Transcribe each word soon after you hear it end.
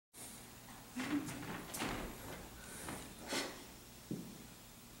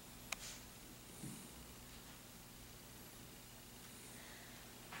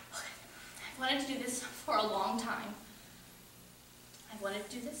this for a long time. I've wanted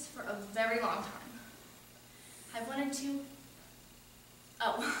to do this for a very long time. I've wanted to...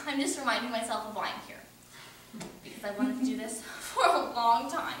 Oh, I'm just reminding myself of why I'm here. Because I wanted to do this for a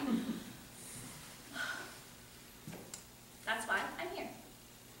long time. That's why I'm here,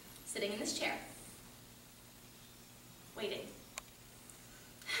 sitting in this chair, waiting.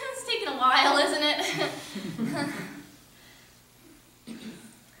 It's taken a while, isn't it?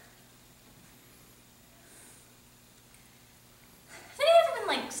 Has anyone ever been,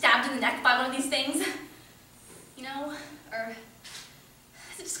 like, stabbed in the neck by one of these things? You know? Or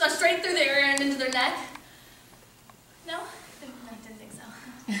has it just gone straight through their ear and into their neck? No? I didn't think so.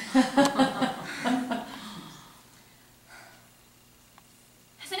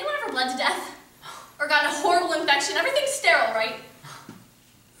 Has anyone ever bled to death? Or gotten a horrible infection? Everything's sterile, right?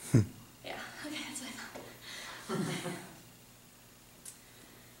 Yeah, okay, that's what I thought. Okay.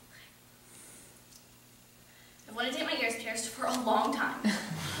 I've wanted to get my ears pierced for a long time.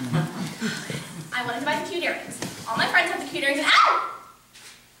 I wanted to buy the cute earrings. All my friends have the cute earrings and ow!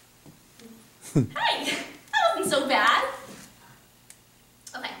 Hey, that wasn't so bad.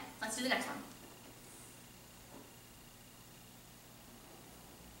 Okay, let's do the next one.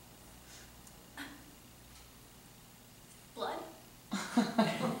 Blood?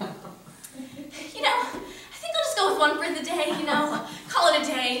 You know, I think I'll just go with one for the day, you know. Call it a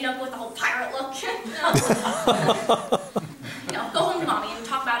day, you know, go with the whole pirate look. You know?